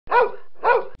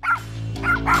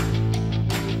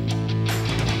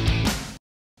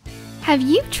Have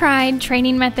you tried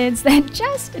training methods that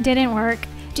just didn't work?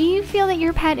 Do you feel that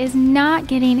your pet is not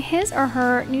getting his or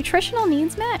her nutritional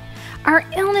needs met? Are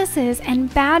illnesses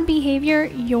and bad behavior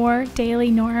your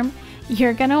daily norm?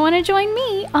 You're going to want to join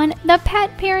me on the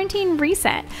Pet Parenting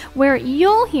Reset, where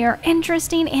you'll hear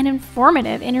interesting and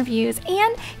informative interviews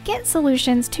and get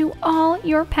solutions to all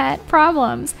your pet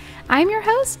problems. I'm your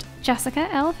host, Jessica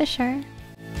L. Fisher.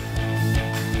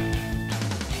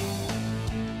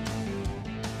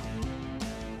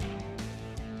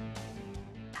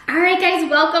 All right, guys,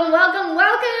 welcome.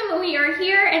 We are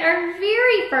here at our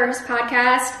very first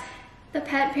podcast, the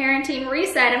Pet Parenting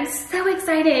Reset. I'm so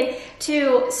excited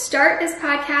to start this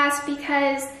podcast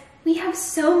because we have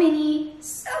so many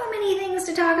things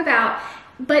to talk about.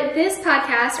 But this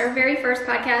podcast, our very first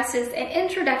podcast, is an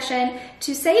introduction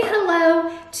to say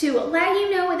hello, to let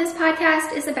you know what this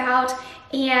podcast is about,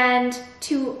 and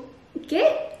to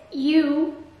get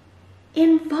you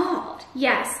involved.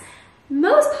 Yes.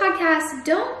 Most podcasts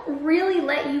don't really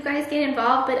let you guys get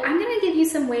involved, but I'm going to give you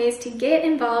some ways to get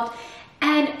involved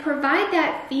and provide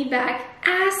that feedback.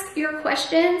 Ask your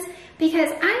questions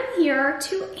because I'm here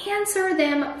to answer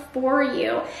them for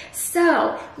you.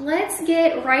 So let's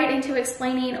get right into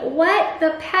explaining what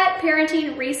the Pet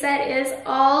Parenting Reset is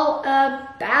all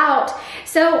about.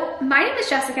 So my name is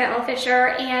Jessica L. Fisher,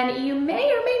 and you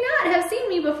may or may not have seen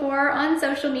me before on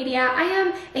social media. I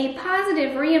am a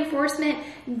positive reinforcement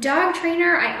dog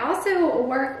trainer. I also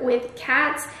work with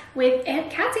cats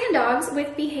and dogs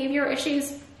with behavior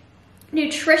issues,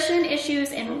 nutrition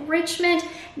issues, enrichment,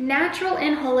 natural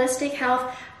and holistic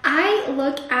health. I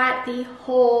look at the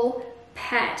whole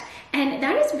pet, and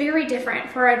that is very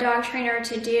different for a dog trainer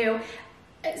to do,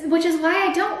 which is why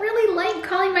I don't really like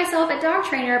calling myself a dog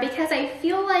trainer, because I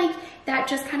feel like that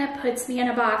just kind of puts me in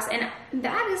a box, and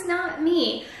that is not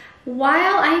me.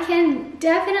 While I can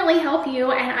definitely help you,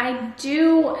 and I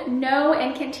do know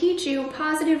and can teach you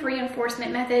positive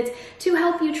reinforcement methods to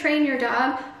help you train your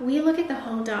dog, we look at the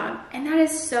whole dog, and that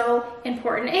is so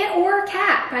important. Or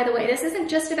cat, by the way. This isn't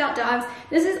just about dogs.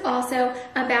 This is also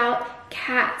about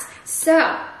cats.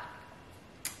 So,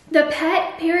 the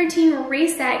Pet Parenting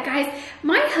Reset, guys,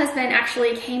 my husband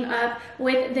actually came up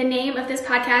with the name of this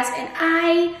podcast, and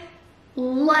I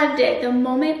loved it the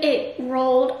moment it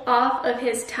rolled off of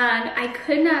his tongue. I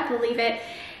could not believe it,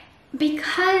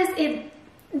 because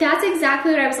that's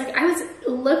exactly what I was like. I was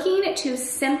looking to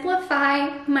simplify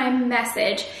my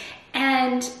message,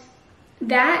 and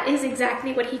that is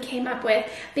exactly what he came up with,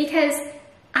 because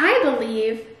I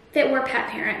believe that we're pet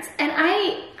parents, and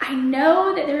I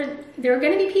know that there are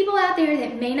going to be people out there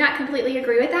that may not completely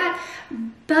agree with that,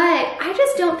 but I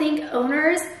just don't think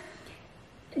owners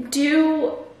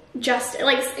do just,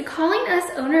 like, calling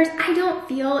us owners, I don't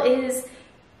feel is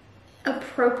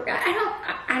appropriate.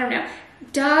 I don't know.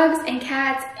 Dogs and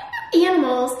cats,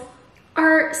 animals,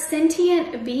 are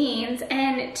sentient beings,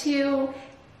 and to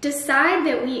decide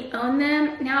that we own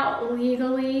them, now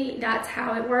legally that's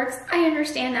how it works, I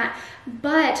understand that,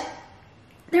 but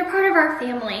they're part of our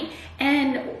family,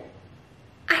 and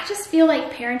I just feel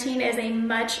like parenting is a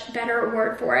much better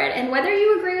word for it. And whether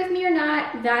you agree with me or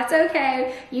not, that's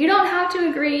okay. You don't have to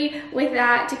agree with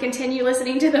that to continue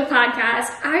listening to the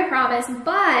podcast, I promise.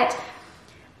 But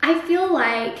I feel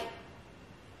like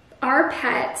our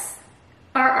pets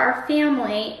are our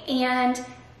family, and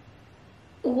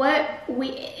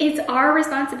it's our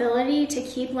responsibility to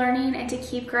keep learning and to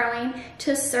keep growing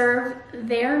to serve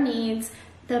their needs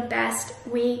the best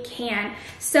we can.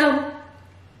 So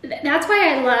that's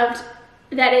why I loved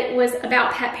that it was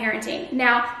about pet parenting.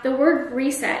 Now, the word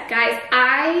reset, guys,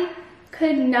 I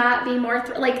could not be more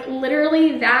like,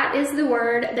 literally, that is the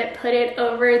word that put it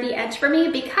over the edge for me,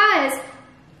 because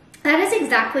that is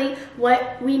exactly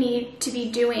what we need to be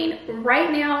doing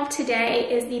right now.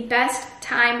 Today is the best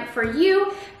time for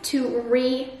you to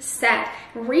reset.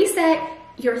 Reset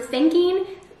your thinking,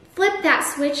 flip that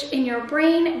switch in your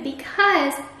brain,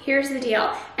 because here's the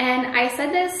deal. And I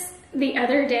said this the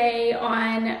other day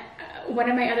on one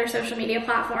of my other social media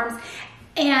platforms,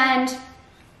 and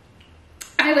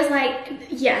I was like,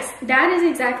 yes, that is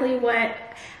exactly what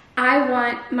I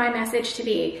want my message to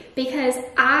be, because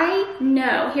I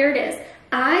know, here it is,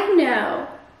 I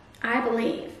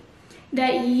believe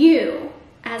that you,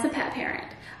 as a pet parent,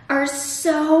 are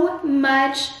so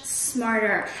much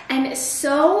smarter and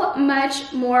so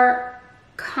much more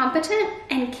competent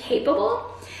and capable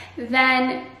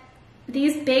than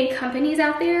these big companies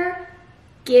out there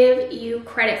give you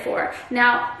credit for.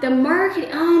 Now, the marketing,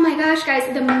 oh my gosh,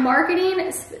 guys, the marketing,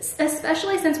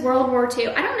 especially since World War II,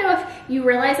 I don't know if you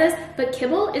realize this, but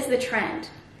kibble is the trend.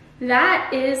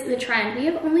 That is the trend. We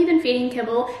have only been feeding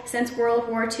kibble since World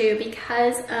War II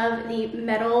because of the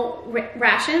metal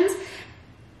rations.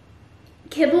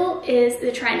 Kibble is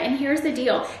the trend, and here's the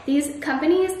deal. These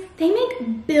companies, they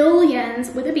make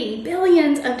billions, with a B,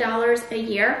 billions of dollars a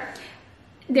year.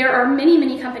 There are many,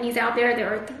 many companies out there.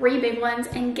 There are 3 big ones,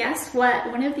 and guess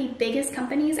what? One of the biggest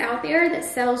companies out there that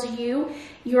sells you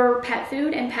your pet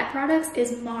food and pet products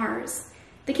is Mars,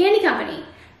 the candy company.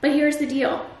 But here's the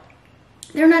deal.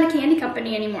 They're not a candy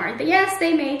company anymore. Yes,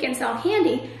 they make and sell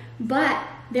candy, but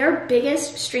their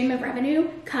biggest stream of revenue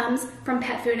comes from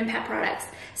pet food and pet products.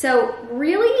 So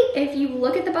really, if you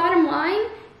look at the bottom line,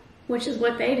 which is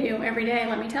what they do every day,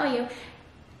 let me tell you,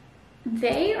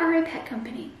 they are a pet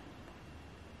company.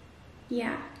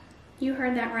 Yeah, you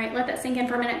heard that right. Let that sink in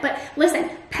for a minute. But listen,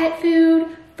 pet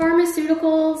food,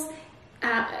 pharmaceuticals,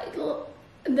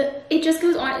 it just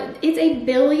goes on. It's $1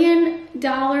 billion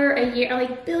a year,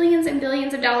 like billions and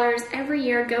billions of dollars every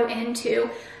year go into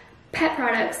pet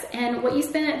products and what you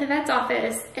spend at the vet's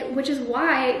office, which is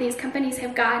why these companies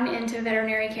have gotten into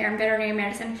veterinary care and veterinary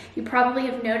medicine. You probably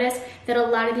have noticed that a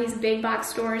lot of these big box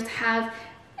stores have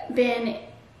been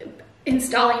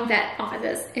installing vet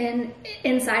offices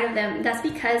inside of them. That's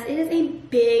because it is a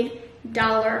big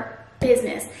dollar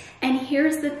business. And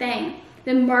here's the thing,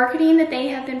 the marketing that they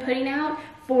have been putting out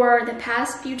for the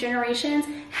past few generations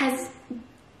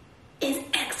is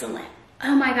excellent.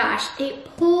 Oh my gosh,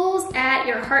 it pulls at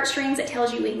your heartstrings. It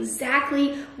tells you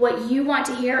exactly what you want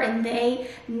to hear, and they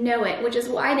know it, which is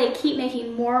why they keep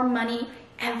making more money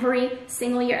every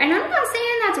single year. And I'm not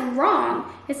saying that's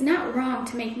wrong. It's not wrong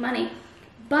to make money.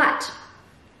 But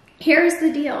here's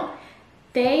the deal.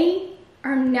 They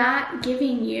are not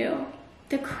giving you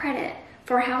the credit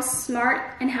for how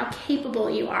smart and how capable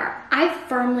you are. I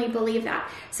firmly believe that.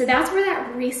 So that's where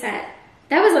that reset,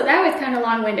 that was kind of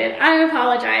long-winded. I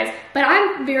apologize, but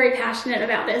I'm very passionate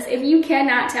about this. If you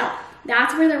cannot tell,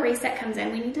 that's where the reset comes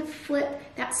in. We need to flip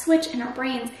that switch in our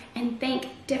brains and think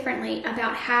differently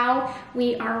about how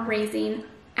we are raising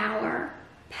our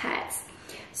pets.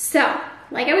 So,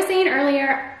 like I was saying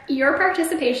earlier, your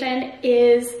participation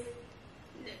is,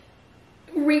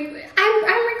 I'm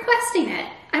requesting it.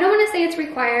 I don't want to say it's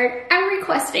required. I'm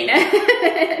requesting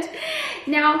it.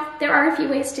 Now, there are a few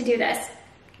ways to do this.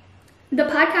 The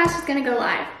podcast is going to go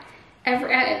live,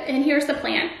 and here's the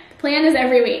plan. The plan is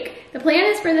every week. The plan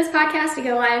is for this podcast to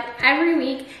go live every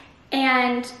week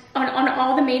and on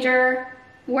all the major,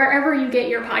 wherever you get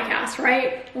your podcast,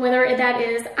 right? Whether that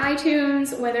is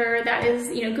iTunes, whether that is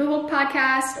Google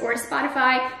Podcast or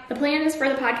Spotify, the plan is for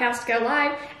the podcast to go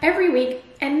live every week,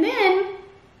 and then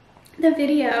the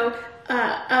video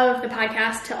of the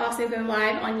podcast to also go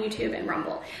live on YouTube and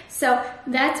Rumble. So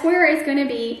that's where it's going to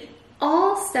be.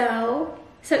 Also,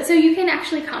 so you can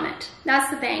actually comment. That's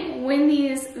the thing. When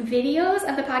these videos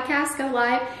of the podcast go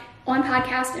live on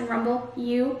podcast and Rumble,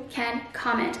 you can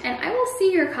comment, and I will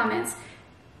see your comments.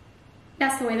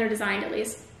 That's the way they're designed, at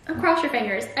least. Cross your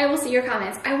fingers. I will see your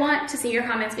comments. I want to see your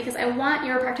comments because I want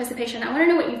your participation. I want to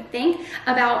know what you think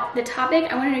about the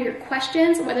topic. I want to know your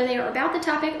questions, whether they are about the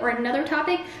topic or another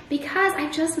topic, because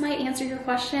I just might answer your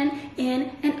question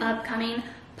in an upcoming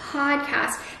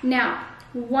podcast. Now,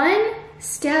 one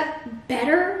step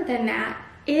better than that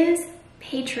is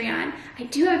Patreon. I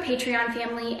do have a Patreon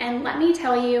family, and let me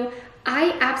tell you,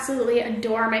 I absolutely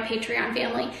adore my Patreon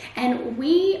family, and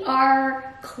we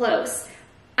are close.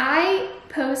 I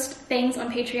post things on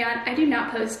Patreon. I do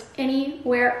not post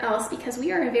anywhere else because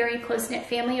we are a very close-knit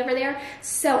family over there.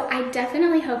 So I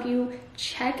definitely hope you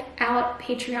check out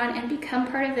Patreon and become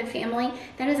part of the family.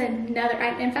 That is in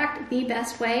fact, the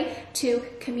best way to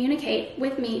communicate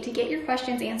with me, to get your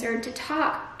questions answered, to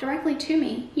talk directly to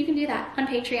me. You can do that on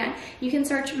Patreon. You can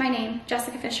search my name,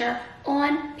 Jessica Fisher,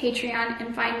 on Patreon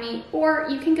and find me, or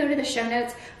you can go to the show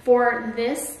notes for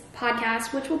this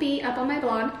podcast, which will be up on my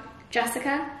blog,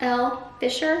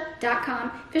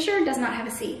 JessicaLFisher.com. Fisher does not have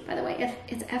a C, by the way.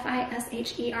 It's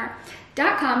FISHER.com.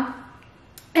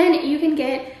 And you can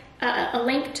get a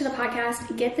link to the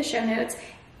podcast, get the show notes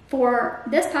for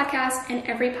this podcast and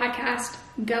every podcast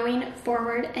going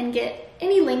forward, and get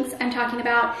any links I'm talking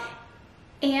about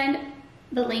and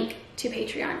the link to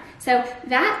Patreon. So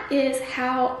that is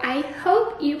how I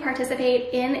hope you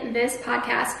participate in this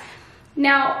podcast.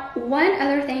 Now, one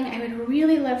other thing I would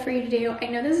really love for you to do, I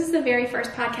know this is the very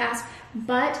first podcast,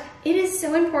 but it is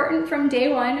so important from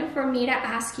day one for me to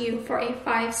ask you for a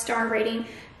 5-star rating,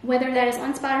 whether that is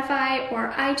on Spotify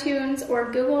or iTunes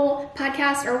or Google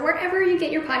Podcasts or wherever you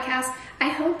get your podcasts. I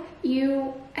hope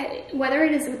you whether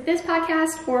it is with this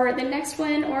podcast or the next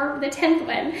one or the 10th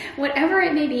one, whatever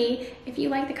it may be, if you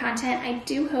like the content, I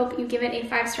do hope you give it a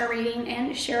 5-star rating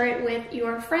and share it with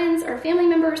your friends or family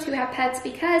members who have pets,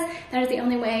 because that is the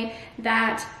only way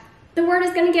that the word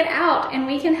is going to get out and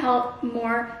we can help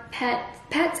more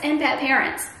pets and pet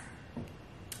parents.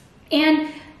 And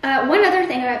one other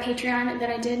thing about Patreon that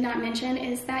I did not mention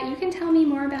is that you can tell me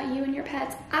more about you and your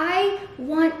pets. I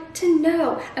want to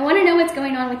know. I want to know what's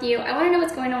going on with you. I want to know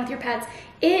what's going on with your pets.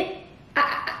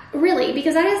 Really,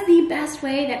 because that is the best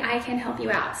way that I can help you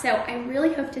out. So I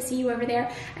really hope to see you over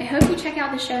there. I hope you check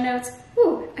out the show notes.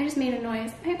 Ooh, I just made a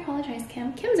noise. I apologize,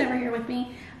 Kim. Kim's over here with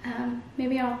me.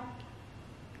 Maybe I'll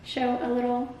show a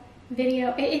little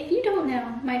video. If you don't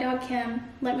know my dog Kim,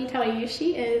 let me tell you,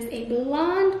 she is a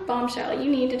blonde bombshell. You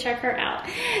need to check her out.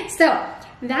 So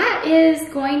that is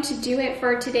going to do it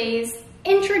for today's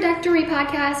introductory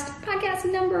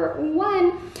podcast number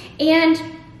 1. And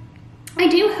I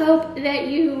do hope that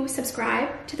you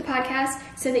subscribe to the podcast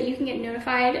so that you can get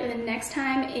notified the next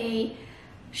time a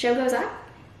show goes up,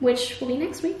 which will be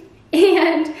next week.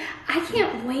 And I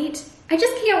can't wait. I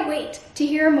just can't wait to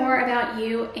hear more about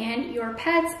you and your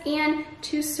pets and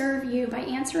to serve you by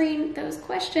answering those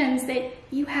questions that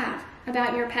you have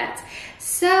about your pets.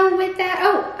 So with that,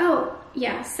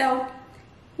 so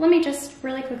let me just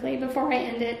really quickly, before I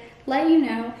end it, let you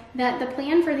know that the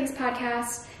plan for these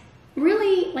podcasts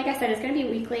really, like I said, is going to be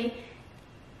weekly.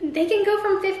 They can go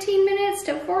from 15 minutes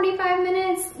to 45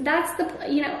 minutes. That's the,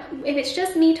 if it's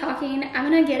just me talking, I'm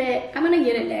going to get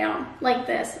it down like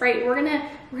this, right? We're going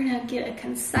to get a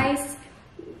concise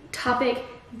topic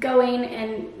going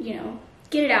and,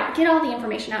 get it out, get all the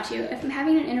information out to you. If I'm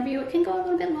having an interview, it can go a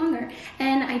little bit longer.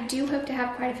 And I do hope to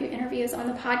have quite a few interviews on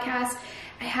the podcast.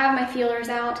 I have my feelers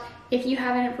out. If you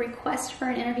have a request for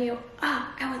an interview,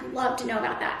 I would love to know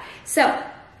about that. So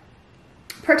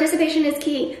participation is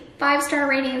key. 5-star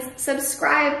ratings,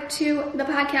 subscribe to the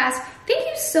podcast. Thank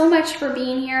you so much for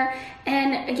being here.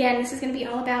 And again, this is going to be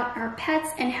all about our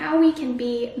pets and how we can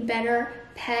be better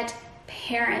pet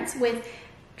parents with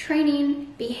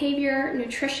training, behavior,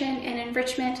 nutrition, and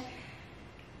enrichment.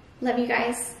 Love you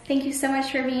guys. Thank you so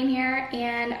much for being here,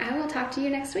 and I will talk to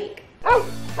you next week.